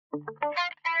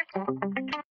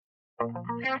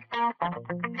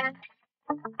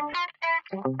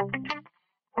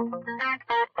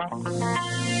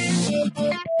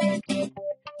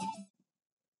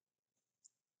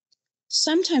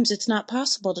Sometimes it's not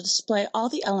possible to display all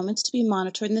the elements to be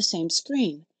monitored in the same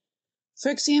screen. For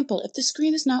example, if the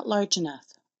screen is not large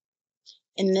enough.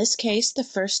 In this case, the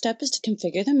first step is to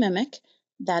configure the mimic,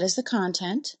 that is the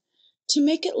content, to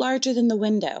make it larger than the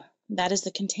window, that is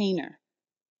the container.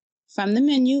 From the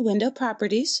menu, Window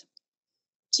Properties,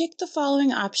 tick the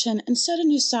following option and set a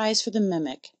new size for the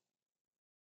mimic.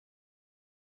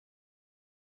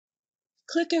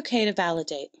 Click OK to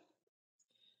validate.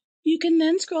 You can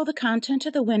then scroll the content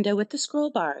of the window with the scroll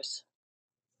bars.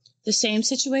 The same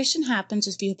situation happens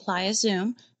if you apply a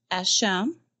zoom, as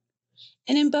shown,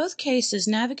 and in both cases,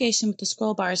 navigation with the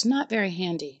scroll bar is not very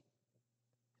handy.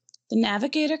 The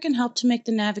Navigator can help to make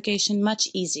the navigation much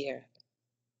easier.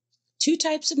 Two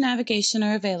types of navigation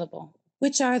are available,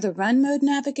 which are the Run Mode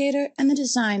Navigator and the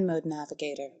Design Mode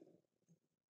Navigator.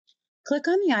 Click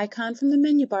on the icon from the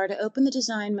menu bar to open the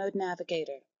Design Mode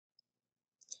Navigator.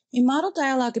 A model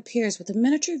dialog appears with a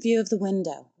miniature view of the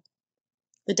window.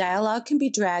 The dialog can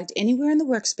be dragged anywhere in the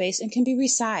workspace and can be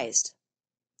resized.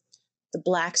 The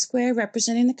black square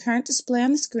representing the current display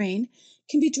on the screen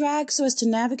can be dragged so as to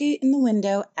navigate in the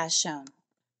window as shown.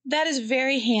 That is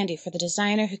very handy for the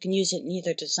designer who can use it in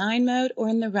either design mode or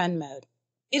in the run mode.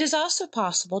 It is also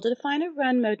possible to define a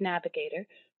run mode navigator,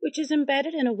 which is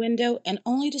embedded in a window and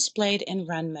only displayed in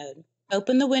run mode.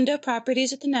 Open the Window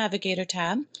Properties at the Navigator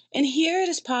tab, and here it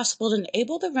is possible to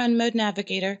enable the Run Mode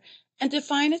Navigator and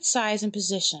define its size and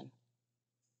position.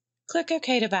 Click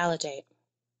OK to validate.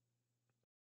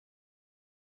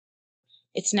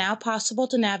 It's now possible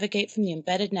to navigate from the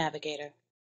embedded navigator.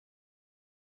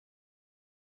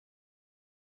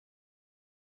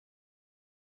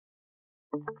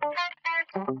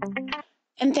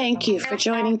 And thank you for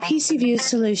joining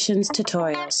PcVueSolutions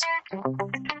tutorials.